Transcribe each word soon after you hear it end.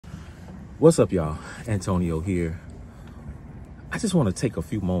What's up, y'all? Antonio here. I just want to take a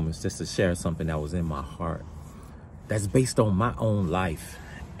few moments just to share something that was in my heart that's based on my own life.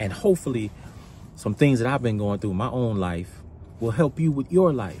 And hopefully some things that I've been going through in my own life will help you with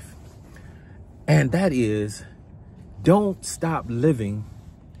your life. And that is, don't stop living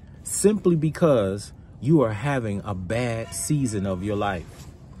simply because you are having a bad season of your life.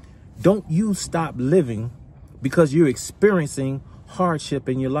 Don't you stop living because you're experiencing hardship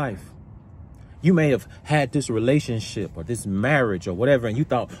in your life. You may have had this relationship or this marriage or whatever, and you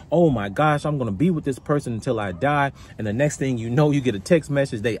thought, oh my gosh, I'm going to be with this person until I die. And the next thing you know, you get a text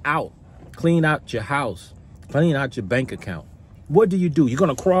message, they out. Clean out your house, clean out your bank account. What do? You're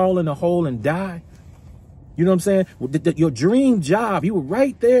going to crawl in a hole and die? You know what I'm saying? Your dream job, you were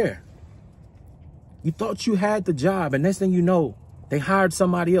right there. You thought you had the job, and next thing you know, they hired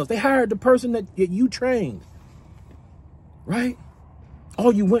somebody else. They hired the person that you trained, right? Oh,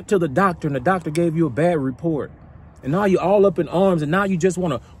 you went to the doctor and the doctor gave you a bad report. And now you're all up in arms, and now you just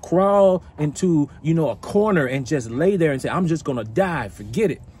want to crawl into, a corner and just lay there and say, I'm just going to die. Forget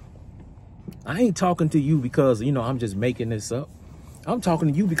it. I ain't talking to you because, I'm just making this up. I'm talking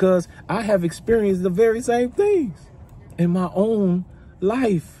to you because I have experienced the very same things in my own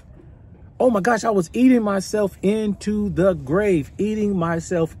life. Oh my gosh, I was eating myself into the grave,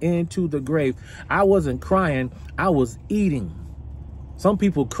 I wasn't crying. I was eating. Some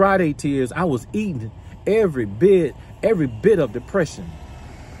people cry their tears. I was eating every bit of depression.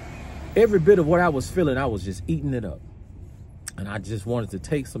 Every bit of what I was feeling, I was just eating it up. And I just wanted to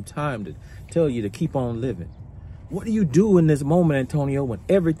take some time to tell you to keep on living. What do you do in this moment, Antonio, when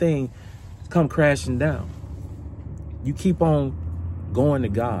everything come crashing down? You keep on going to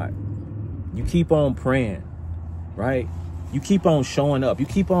God. You keep on praying, right? You keep on showing up. You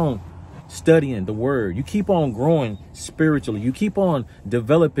keep on studying the word. You keep on growing spiritually. You keep on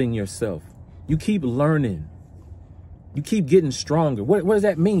developing yourself. You keep learning. You keep getting stronger. What does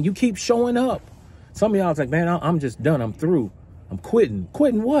that mean? You keep showing up. Some of y'all is like, man, I'm just done. I'm through. I'm quitting.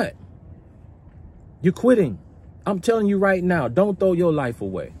 Quitting what? You're quitting. I'm telling you right now, don't throw your life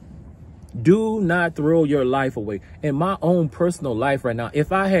away. Do not throw your life away. In my own personal life right now,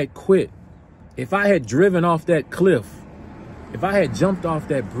 if I had quit, if I had driven off that cliff, if I had jumped off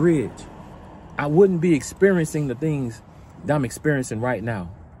that bridge, I wouldn't be experiencing the things that I'm experiencing right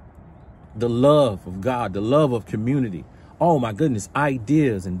now. The love of God, the love of community. Oh my goodness,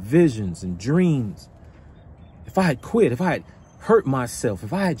 ideas and visions and dreams. If I had quit, if I had hurt myself,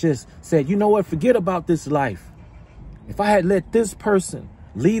 if I had just said, you know what, forget about this life. If I had let this person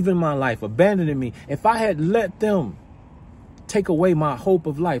leave in my life, abandoning me, if I had let them take away my hope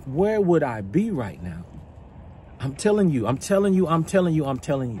of life, where would I be right now? I'm telling you.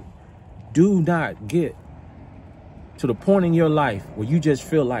 Do not get to the point in your life where you just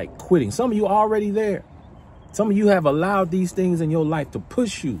feel like quitting. Some of you are already there. Some of you have allowed these things in your life to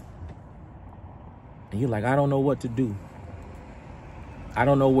push you. And you're like, I don't know what to do. I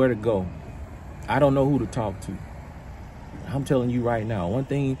don't know where to go. I don't know who to talk to. I'm telling you right now, one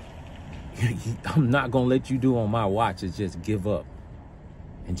thing I'm not going to let you do on my watch is just give up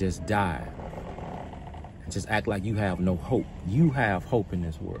and just die. And just act like you have no hope. You have hope in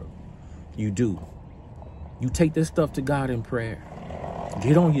this world. You do. You take this stuff to God in prayer.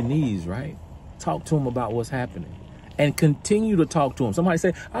 Get on your knees, right? Talk to him about what's happening. And continue to talk to him. Somebody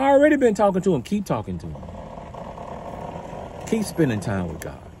say, I already been talking to him. Keep talking to him. Keep spending time with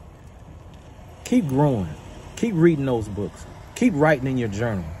God. Keep growing. Keep reading those books. Keep writing in your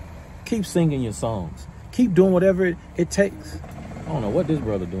journal. Keep singing your songs. Keep doing whatever it takes. I don't know what this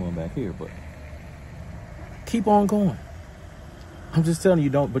brother doing back here, but keep on going. I'm just telling you,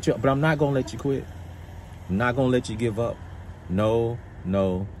 but I'm not going to let you quit. I'm not going to let you give up. No,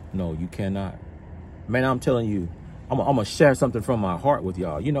 you cannot. Man, I'm telling you, I'm going to share something from my heart with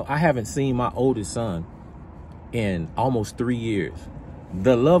y'all. I haven't seen my oldest son in almost 3 years.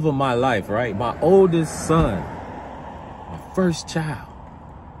 The love of my life, right? My oldest son, my first child.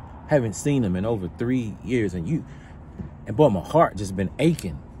 Haven't seen him in over 3 years. And boy, my heart just been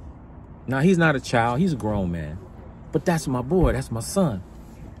aching. Now, he's not a child. He's a grown man. But that's my boy. That's my son.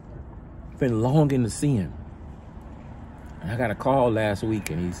 Been longing to see him. And I got a call last week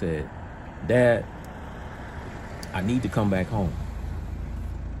and he said, Dad, I need to come back home.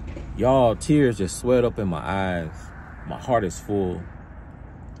 Y'all, tears just swelled up in my eyes. My heart is full.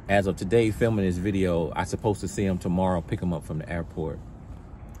 As of today, filming this video, I'm supposed to see him tomorrow, pick him up from the airport.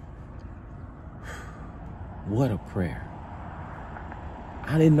 What a prayer.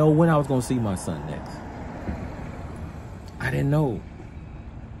 I didn't know when I was going to see my son next. I didn't know.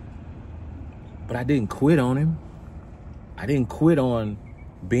 But I didn't quit on him. I didn't quit on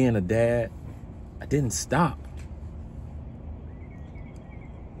being a dad, I didn't stop.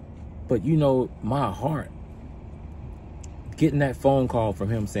 But you know, my heart, getting that phone call from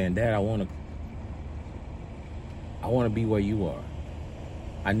him saying, Dad, I want to be where you are.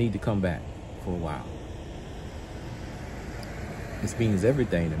 I need to come back for a while. This means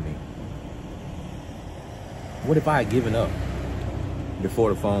everything to me. What if I had given up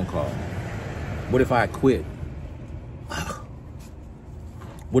before the phone call? What if I had quit?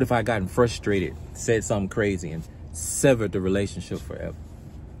 What if I had gotten frustrated, said something crazy, and severed the relationship forever?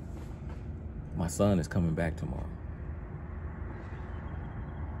 My son is coming back tomorrow.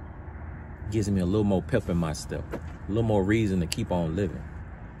 Gives me a little more pep in my step, a little more reason to keep on living,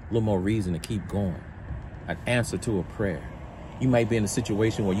 a little more reason to keep going. An answer to a prayer. You might be in a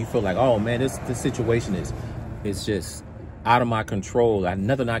situation where you feel like, oh man, this situation is just out of my control.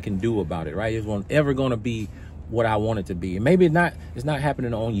 Nothing I can do about it, right? It's ever going to be what I want it to be. And maybe it's not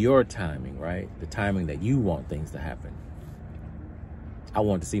happening on your timing, right? The timing that you want things to happen. I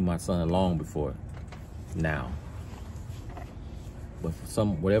wanted to see my son long before now. But for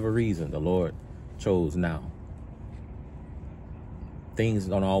whatever reason, the Lord chose now. Things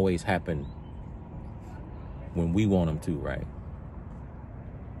don't always happen when we want them to, right?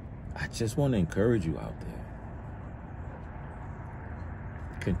 I just want to encourage you out there.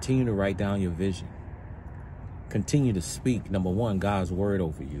 Continue to write down your vision. Continue to speak, number one, God's word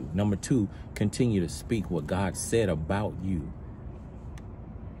over you. Number two, continue to speak what God said about you.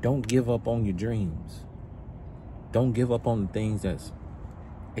 Don't give up on your dreams. Don't give up on the things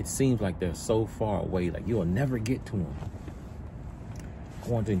it seems like they're so far away, like you'll never get to them. I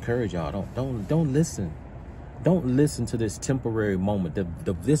want to encourage y'all, don't listen. Don't listen to this temporary moment,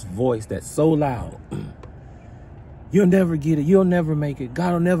 this voice that's so loud. You'll never get it. You'll never make it.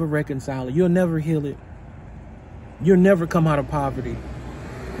 God will never reconcile it. You'll never heal it. You'll never come out of poverty.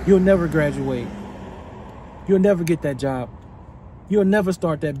 You'll never graduate. You'll never get that job. You'll never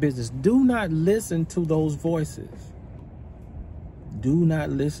start that business. Do not listen to those voices. Do not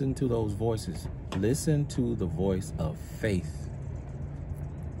listen to those voices. Listen to the voice of faith.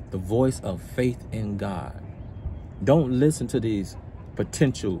 The voice of faith in God. Don't listen to these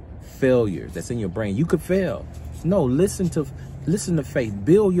potential failures that's in your brain. You could fail. No, listen to faith.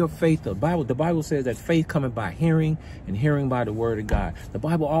 Build your faith up. The Bible says that faith cometh by hearing, and hearing by the word of God. The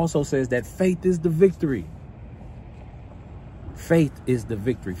Bible also says that faith is the victory. Faith is the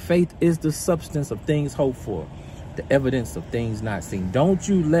victory. Faith is the substance of things hoped for, the evidence of things not seen. Don't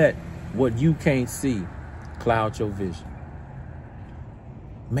you let what you can't see cloud your vision.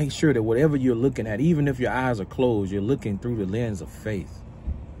 Make sure that whatever you're looking at, even if your eyes are closed, you're looking through the lens of faith.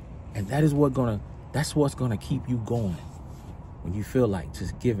 And that's what's gonna keep you going. When you feel like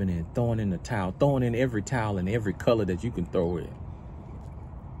just giving in, throwing in the towel, throwing in every towel in every color that you can throw in.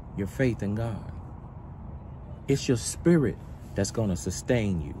 Your faith in God. It's your spirit that's gonna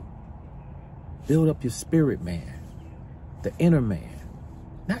sustain you. Build up your spirit, man. The inner man.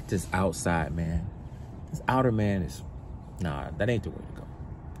 Not this outside man. This outer man is, nah, that ain't the way to go.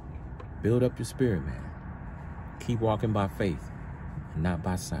 Build up your spirit, man. Keep walking by faith and not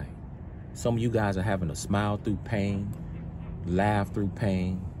by sight. Some of you guys are having to smile through pain, laugh through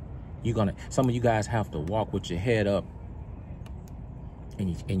pain. Some of you guys have to walk with your head up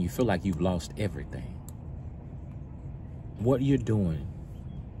and you feel like you've lost everything. What you're doing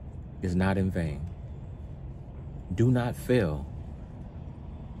is not in vain. Do not fail.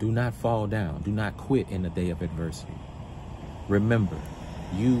 Do not fall down. Do not quit in the day of adversity. Remember,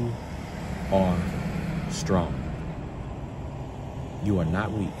 you are strong. You are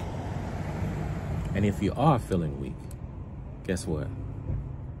not weak. And if you are feeling weak, guess what?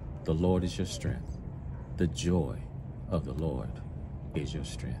 The Lord is your strength. The joy of the Lord is your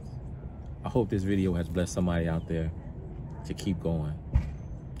strength. I hope this video has blessed somebody out there to keep going.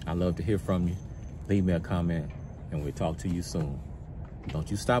 I love to hear from you. Leave me a comment and we'll talk to you soon. Don't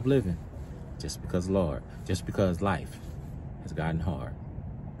you stop living just because life has gotten hard.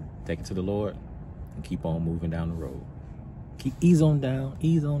 Take it to the Lord and keep on moving down the road. Ease on down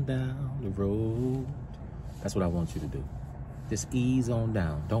the road. That's what I want you to do. Just ease on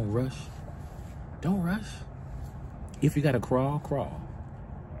down. Don't rush. Don't rush. If you got to crawl, crawl.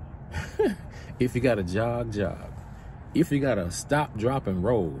 If you got to jog, jog. If you got to stop, drop, and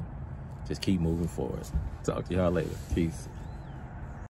roll, just keep moving forward. Talk to y'all later. Peace.